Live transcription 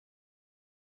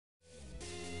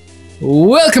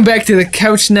Welcome back to the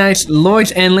Couch Nights,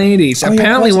 lords and ladies.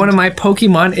 Apparently one of my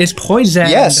Pokemon is poisoned.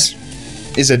 Yes.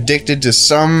 Is addicted to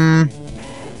some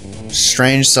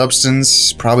strange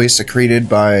substance, probably secreted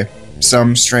by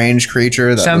some strange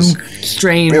creature.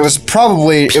 Strange. It was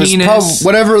probably penis.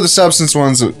 whatever the substance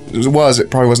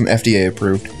it probably wasn't FDA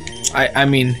approved. I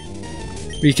mean,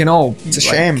 we can all. It's a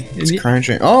shame. It's a crying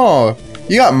shame. Oh,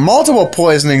 you got multiple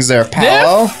poisonings there,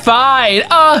 pal. They're fine.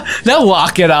 They'll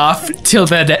walk it off till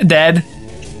they're dead.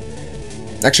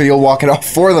 Actually, you'll walk it off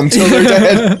for them till they're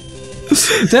dead.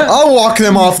 I'll walk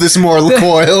them off this mortal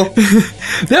coil.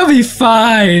 They'll be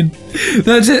fine.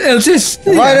 It'll just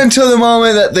right until the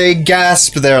moment that they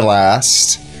gasp their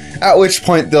last, at which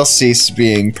point they'll cease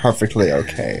being perfectly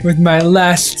okay. With my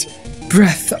last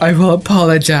breath, I will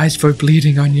apologize for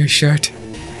bleeding on your shirt.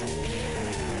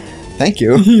 Thank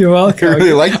you. You're welcome. I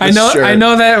really like this shirt. I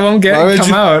know that it won't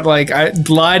come out. Like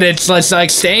blood, it's like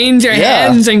stains your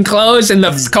hands and clothes and the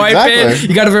carpet. Exactly.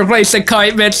 You got to replace the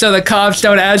carpet so the cops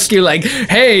don't ask you like,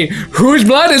 "Hey, whose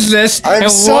blood is this? I'm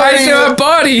and sorry why is there a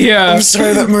body here?" I'm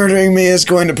sorry that murdering me is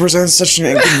going to present such an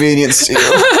inconvenience to you.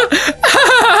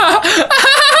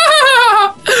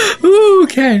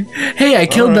 Okay. Hey, I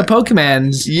killed the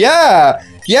Pokemons. Yeah,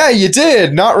 you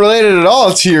did. Not related at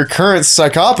all to your current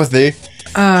psychopathy.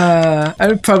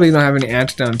 I probably don't have any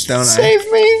antidotes, don't I? Save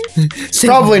me.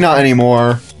 Probably not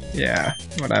anymore. Yeah,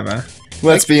 whatever.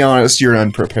 Let's be honest, you're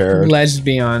unprepared. Let's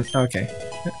be on. Okay.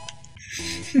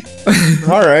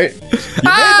 All right.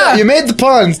 You made the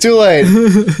puns. Too late.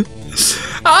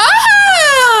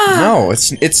 No,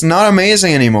 it's not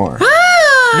amazing anymore.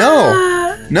 No.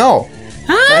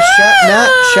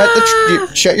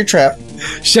 Shut your trap.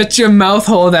 Shut your mouth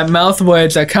hole. That mouth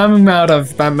words are coming out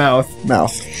of my mouth.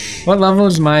 Mouth. What level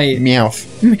is my Meowth?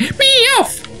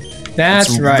 Meowth.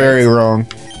 That's right. Very wrong.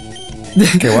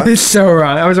 Okay, what? It's so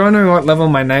wrong. I was wondering what level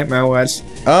my nightmare was.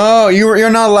 Oh, you're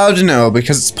not allowed to know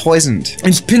because it's poisoned.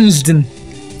 It's Pinsden.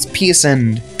 It's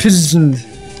Piasend. Pinsden.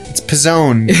 It's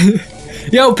Pizzone.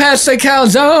 Yo, pass the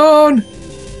calzone.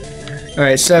 All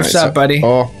right, surf's up, buddy.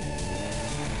 Oh.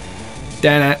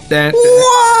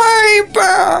 Wipe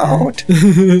out.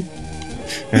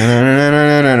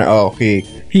 Oh, he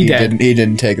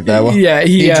didn't take it that well. Yeah,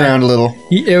 he drowned a little.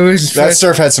 It was that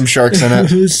surf had some sharks in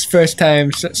it. His first time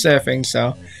surfing,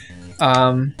 so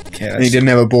okay. And he didn't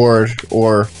have a board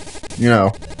or,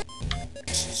 a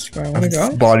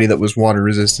body that was water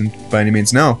resistant by any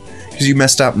means. No, because you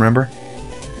messed up. Remember?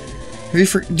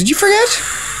 Did you forget?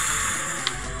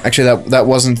 Actually, that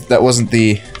wasn't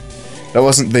the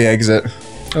exit.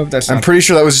 Oh, that's I'm pretty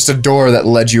sure that was just a door that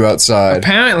led you outside.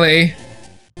 Apparently.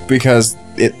 Because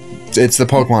it's the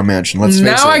Pokemon Mansion, let's face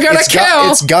it. Now I gotta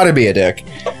kill! It's gotta be a dick.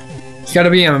 It's gotta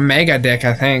be a Mega Dick,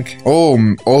 I think. Oh,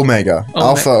 Omega.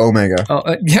 Alpha Omega.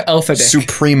 Oh, yeah, Alpha Dick.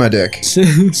 Suprema Dick.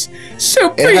 Supreme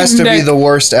It has to be the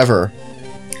worst ever.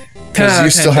 Because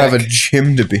you still have a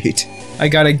gym to beat. I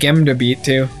got a gym to beat,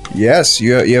 too. Yes,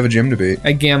 you have a gym to beat.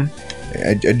 A gym.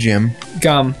 A gym.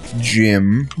 Gum.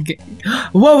 Gym.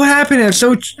 What happened if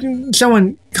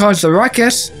someone caused the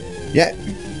ruckus? Yeah.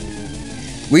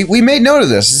 We made note of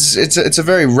this. It's a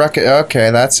very ruckus.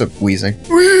 Okay, that's a wheezing.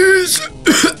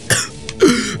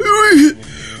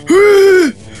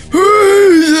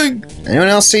 Anyone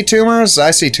else see tumors?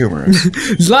 I see tumors.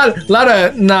 There's a lot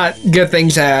of not good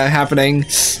things happening.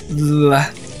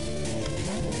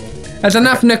 That's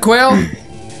enough, Niquel.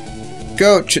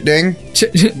 Go, Ding.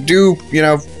 Do,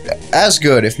 as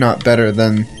good, if not better,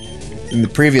 than the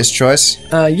previous choice.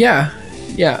 Yeah.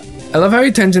 I love how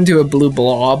he turns into a blue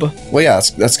blob. Well, yeah,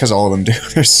 that's because all of them do.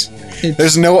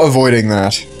 There's no avoiding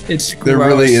that. It's gross. There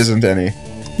really isn't any.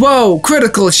 Whoa,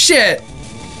 critical shit!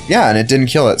 Yeah, and it didn't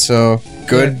kill it, so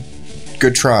good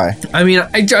try. I mean,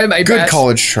 I tried my best. Good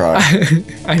college try.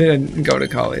 I didn't go to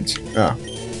college. Oh.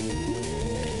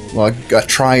 Well, a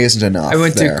try isn't enough. I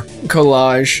went to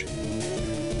collage.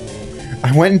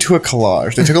 I went into a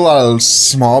collage. They took a lot of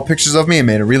small pictures of me and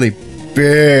made a really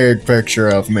big picture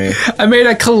of me. I made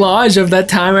a collage of that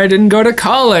time I didn't go to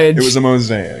college. It was a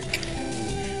mosaic.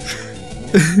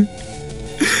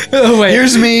 Oh, wait.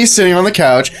 Here's me sitting on the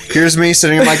couch. Here's me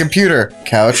sitting on my computer.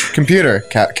 Couch, computer.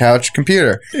 Couch,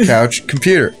 computer. Couch,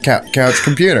 computer. Couch,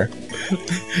 computer.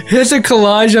 Here's a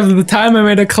collage of the time I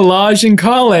made a collage in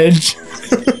college.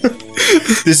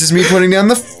 This is me putting down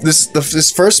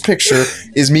this first picture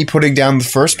is me putting down the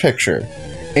first picture.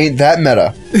 Ain't that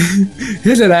meta?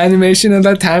 Here's an animation of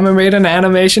that time I made an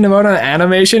animation about an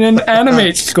animation in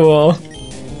Animate School.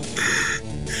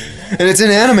 And it's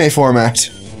in anime format.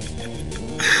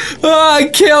 Oh,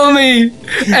 kill me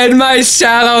and my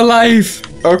shallow life.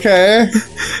 Okay.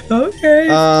 Okay.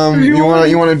 You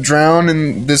want to drown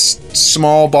in this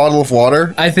small bottle of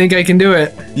water? I think I can do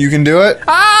it. You can do it?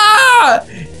 Ah!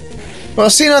 Well,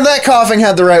 see, now that coughing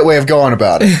had the right way of going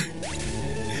about it.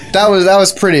 That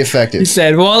was pretty effective. He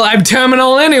said, well, I'm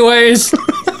terminal anyways.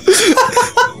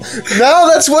 Now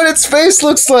that's what its face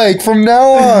looks like from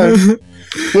now on.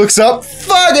 Looks up,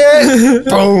 fuck it!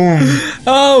 Boom.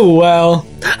 Oh, well.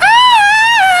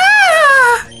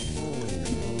 Ah!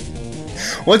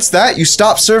 What's that? You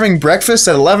stopped serving breakfast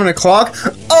at 11 o'clock?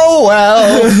 Oh,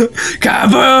 well.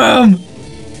 Kaboom!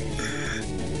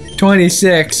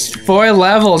 26. 4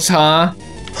 levels, huh?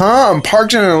 Huh? I'm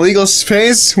parked in an illegal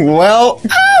space? Well...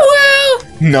 Oh,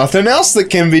 well! Nothing else that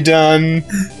can be done.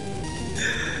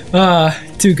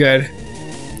 Too good.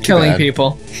 Killing bad.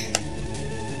 people.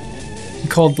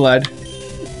 Cold blood.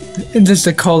 It's just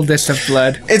the coldest of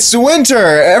blood. It's winter!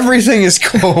 Everything is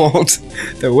cold.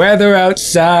 The weather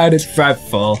outside is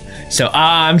frightful, so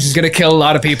I'm just gonna kill a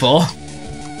lot of people.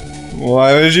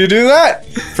 Why would you do that,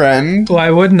 friend?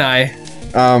 Why wouldn't I?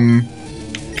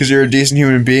 Because you're a decent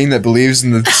human being that believes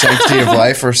in the sanctity of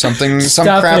life or something, some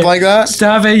crap like that?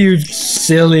 Stop it, you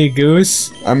silly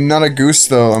goose. I'm not a goose,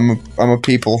 though. I'm a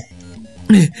people.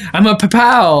 I'm a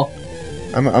papal.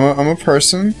 I'm a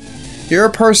person. You're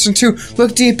a person, too.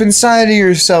 Look deep inside of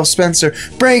yourself, Spencer.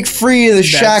 Break free of the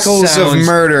shackles of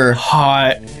murder.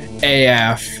 Hot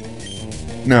AF.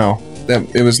 No,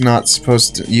 it was not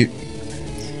supposed to. You.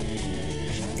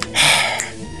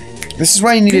 This is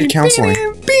why you needed counseling.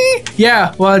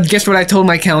 Yeah, well, guess what I told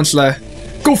my counselor?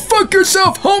 Go fuck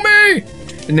yourself, homie!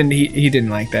 And then he didn't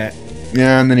like that.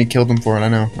 Yeah, and then he killed him for it. I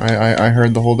know. I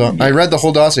heard the whole I read the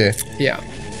whole dossier. Yeah.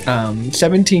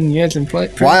 17 years in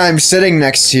prison. Why I'm sitting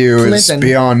next to you is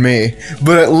beyond me.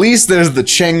 But at least there's the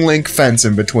chain link fence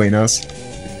in between us.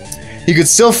 You could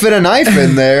still fit a knife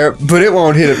in there, but it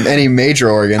won't hit any major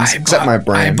organs except my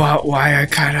brain. I bought wire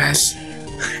cutters.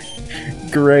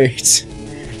 Great.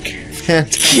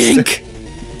 Kink!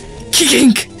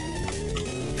 Kink!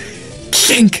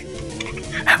 Kink!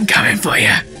 I'm coming for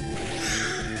you.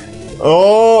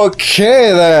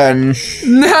 Okay then.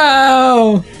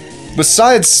 No!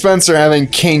 Besides Spencer having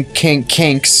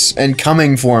kinks and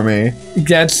coming for me.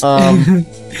 That's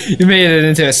you made it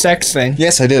into a sex thing.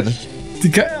 Yes, I did.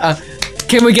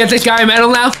 Can we get this guy a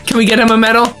medal now? Can we get him a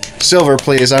medal? Silver,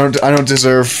 please. I don't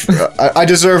deserve. I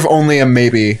deserve only a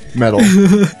maybe medal.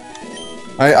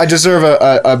 I deserve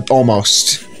a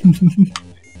almost.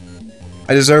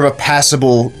 I deserve a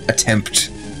passable attempt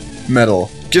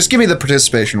medal. Just give me the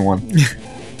participation one.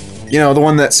 You know, the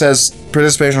one that says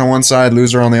participation on one side,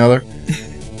 loser on the other.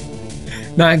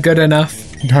 Not good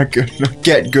enough. Not good.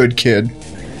 Get good, kid.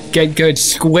 Get good,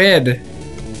 squid.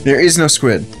 There is no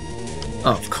squid.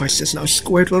 Oh, of course there's no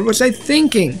squid. What was I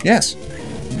thinking? Yes.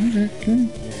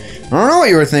 I don't know what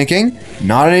you were thinking.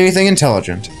 Not anything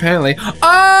intelligent. Apparently.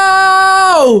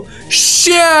 Oh!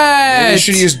 Shit! You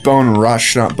should use Bone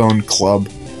Rush, not Bone Club.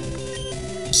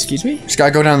 Excuse me? Just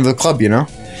gotta go down to the club, you know?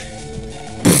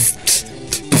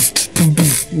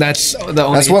 That's the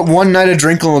only... That's what one night of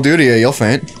drinking will do to you. You'll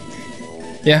faint.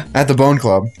 Yeah. At the Bone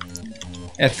Club.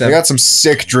 At the... They got some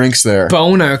sick drinks there.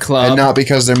 Boner Club. And not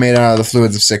because they're made out of the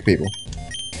fluids of sick people.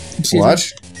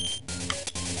 What?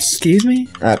 Excuse me?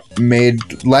 That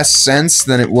made less sense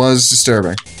than it was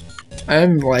disturbing.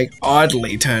 I'm, like,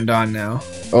 oddly turned on now.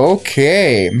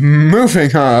 Okay.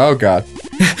 Moving on. Oh, God.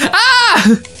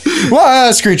 Ah!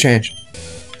 What? Screen change.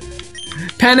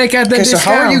 Panic at the discount. So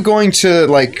how are you going to,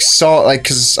 like,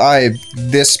 because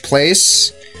this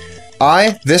place,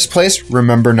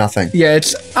 remember nothing. Yeah,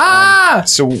 it's, ah!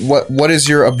 So what is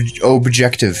your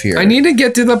objective here? I need to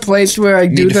get to the place where I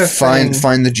do the thing.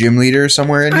 Find the gym leader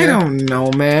somewhere in here? I don't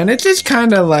know, man. It's just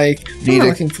kind of like, what am I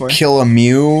looking for? Kill a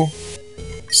Mew,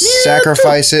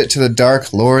 sacrifice it to the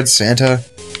Dark Lord Santa,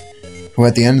 who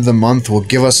at the end of the month will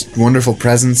give us wonderful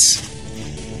presents.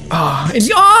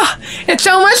 It's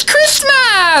almost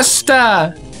Christmas!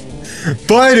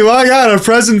 Boy, do I got a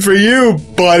present for you,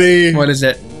 buddy! What is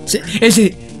it? Is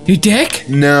it your dick?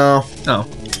 No. Oh.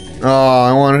 Oh,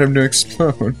 I wanted him to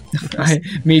explode.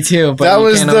 Me too, but that you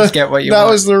was can't always get what you want.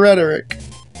 That was the rhetoric.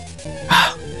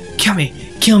 Kill me.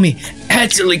 Kill me.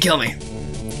 Absolutely kill me.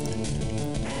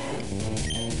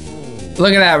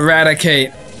 Look at that,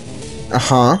 eradicate.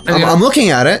 Uh-huh. I'm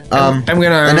looking at it. I'm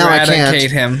gonna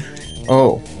eradicate him.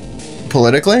 Oh.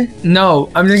 Politically? No,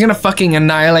 I'm just gonna fucking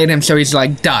annihilate him so he's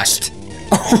like dust.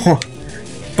 Oh.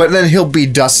 But then he'll be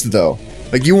dust, though.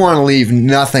 Like, you want to leave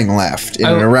nothing left in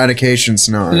an eradication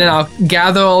scenario. And then I'll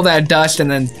gather all that dust and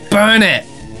then burn it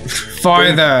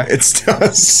farther. It's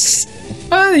dust.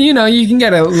 Well, you know, you can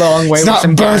get a long way It's with not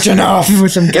some burnt gas. enough.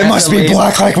 With some It must be gasoline.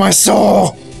 black like my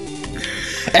soul.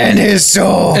 And his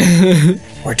soul.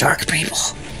 We're dark people.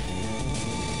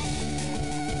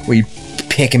 We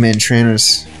Pikmin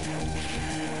trainers.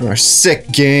 Our sick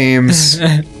games.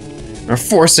 Are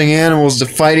forcing animals to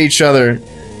fight each other.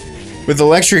 With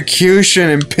electrocution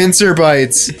and pincer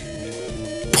bites.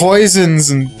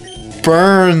 Poisons and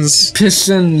burns.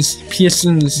 Pistons.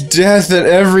 Death at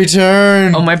every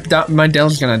turn. Oh, my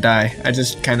Dell's gonna die. I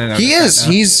just kind of. He is.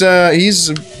 He's a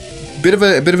bit of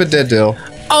a dead Dill.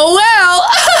 Oh well.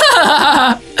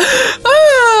 Ah.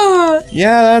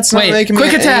 Yeah, that's not Wait, making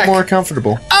quick me attack. any more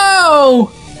comfortable.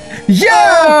 Oh.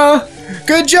 Yeah.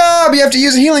 Good job. You have to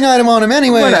use a healing item on him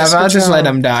anyway. Whatever. I'll just let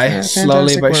him die Yeah,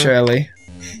 slowly fantastic but work. surely.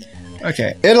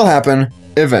 Okay. It'll happen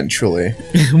eventually.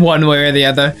 One way or the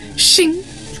other. Shing.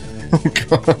 Oh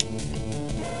god.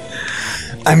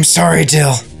 I'm sorry,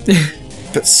 Dill.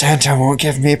 But Santa won't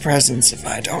give me presents if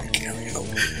I don't kill you.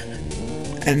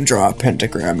 And draw a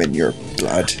pentagram in your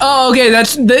blood. Oh, okay.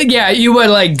 Yeah. You were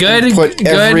like good. Put good.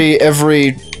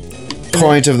 every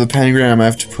point of the pentagram I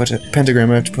have to put a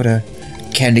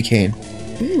candy cane.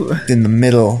 Ooh. In the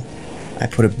middle, I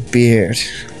put a beard.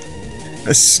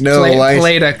 A Snow White.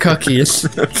 Plate of cookies. A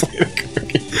plate of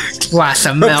cookies. Glass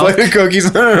of A milk. plate of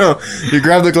cookies. No. You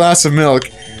grab the glass of milk.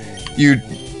 You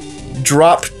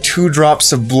drop 2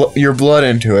 drops of your blood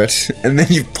into it, and then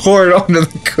you pour it onto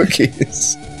the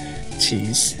cookies.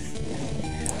 Jeez.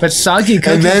 But soggy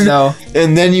cookies, though.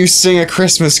 And then you sing a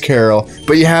Christmas carol,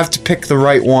 but you have to pick the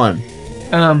right one.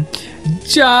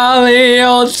 Jolly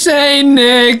old Saint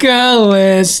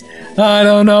Nicholas. I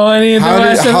don't know any of the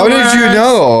rest of the How did you words.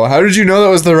 know? How did you know that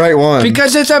was the right one?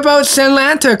 Because it's about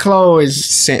Santa Claus.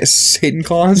 Satan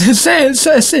Claus? Stan.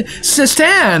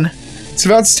 It's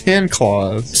about Stan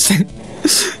Claus.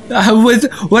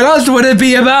 What else would it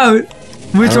be about?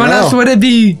 Which one else would it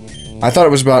be? I thought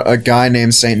it was about a guy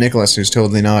named Saint Nicholas who's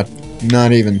totally not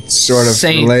even sort of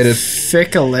Saint related.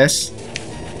 Fickleness.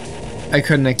 I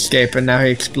couldn't escape, and now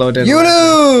he exploded. You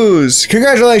lose!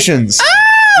 Congratulations!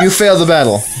 You failed the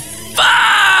battle.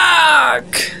 Fuck!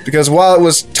 Because while it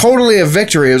was totally a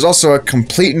victory, it was also a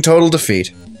complete and total defeat.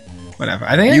 Whatever.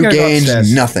 I think You I gotta go gained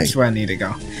upstairs. nothing. That's where I need to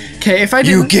go. Okay, if I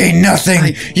You didn't... gain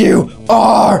nothing! You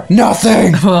are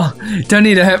nothing! Well, don't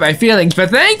need to hurt my feelings, but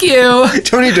thank you!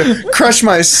 Don't need to crush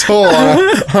my soul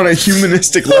on a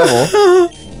humanistic level.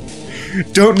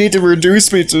 Don't need to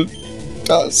reduce me to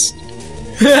dust.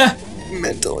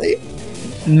 Mentally.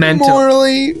 Mental.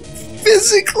 Morally.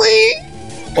 Physically.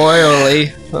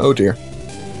 Oily. Oh dear.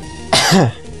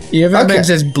 You ever Okay. been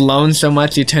just blown so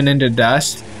much you turn into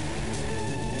dust?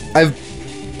 I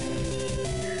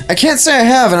can't say I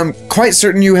have, and I'm quite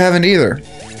certain you haven't either.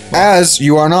 As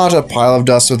you are not a pile of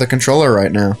dust with a controller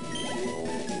right now.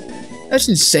 That's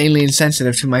insanely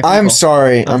insensitive to my people. I'm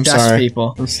sorry. I'm dust sorry.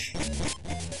 people.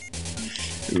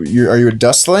 Are you a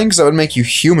dustling? Because that would make you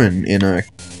human in a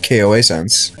KOA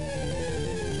sense.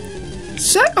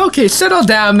 Okay, settle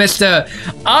down, mister.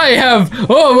 I have...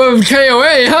 Oh,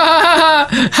 KOA! Ha ha ha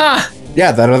ha! Ha!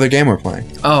 Yeah, that other game we're playing.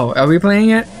 Oh, are we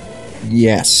playing it?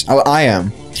 Yes. Oh, I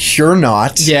am. You're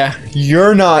not. Yeah.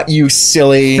 You're not, you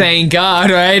silly. Thank God,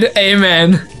 right?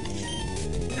 Amen.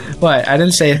 What? I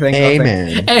didn't say a thing.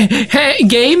 Amen. Hey,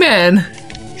 gay man.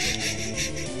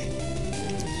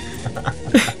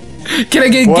 Can I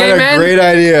get What gay a man? great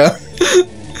idea.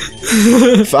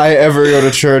 If I ever go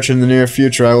to church in the near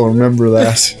future, I will remember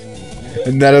that.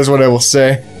 And that is what I will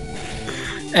say.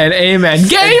 And amen.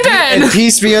 Gay man! And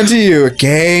peace be unto you,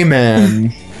 gay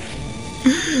man.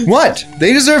 What?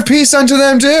 They deserve peace unto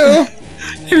them too.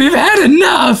 We've had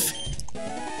enough!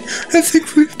 I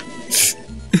think we've...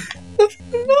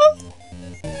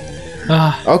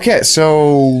 Okay,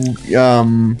 so,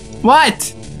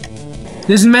 What?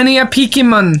 There's many a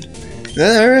Pokemon.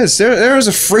 there is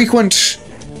a frequent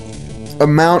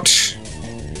amount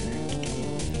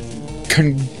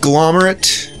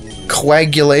conglomerate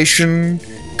coagulation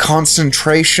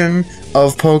concentration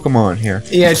of Pokemon here.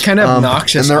 Yeah, it's kind of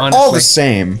obnoxious, and they're honestly. all the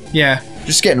same. Yeah.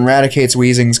 Just getting eradicates,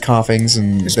 wheezings, coughings,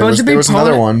 and There's there supposed to be was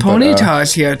another one. but,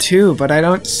 Ponytas here too, but I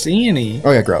don't see any.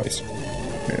 oh yeah, Growlies.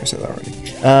 Yeah, I said that already.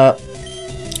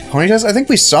 Ponytas. I think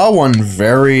we saw one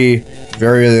very,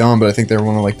 very early on, but I think they were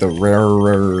one of like the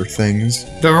rarer things.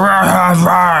 The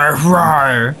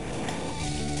rawr.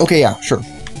 Okay, yeah, sure.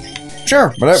 Sure,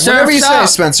 whatever you say, up.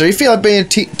 Spencer. You feel like being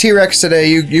T-Rex today,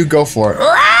 you go for it.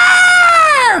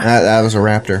 That was a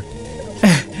raptor.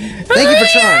 Thank you for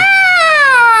trying.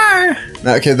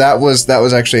 Okay, that was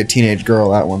actually a teenage girl,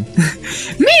 that one.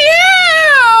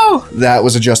 Meow! That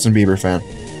was a Justin Bieber fan.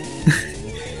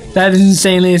 That is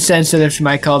insanely insensitive to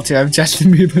my culture. I'm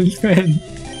Justin Bieber's friend.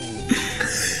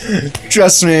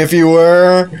 Trust me, if you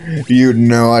were, you'd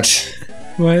know it.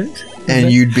 What?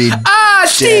 And you'd be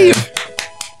Steve!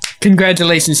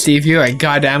 Congratulations, Steve. You're a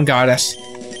goddamn goddess.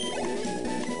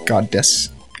 Goddess.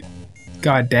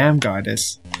 Goddamn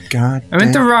goddess. God. I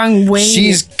went the wrong way.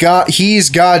 He's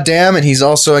goddamn, and he's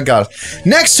also a god.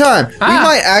 Next time, we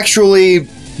might actually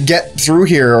get through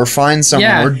here or find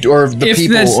someone or the if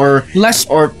people or less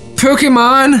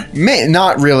Pokemon.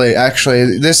 Not really,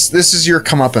 actually. This is your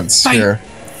comeuppance here.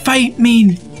 Fight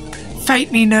me,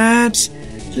 nerds.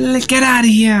 Let's get out of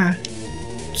here.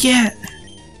 Get.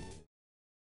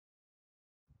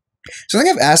 So I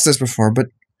think I've asked this before, but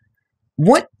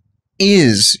what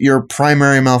is your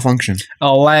primary malfunction?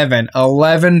 11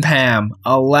 Pam.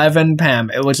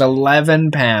 It was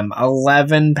 11 Pam.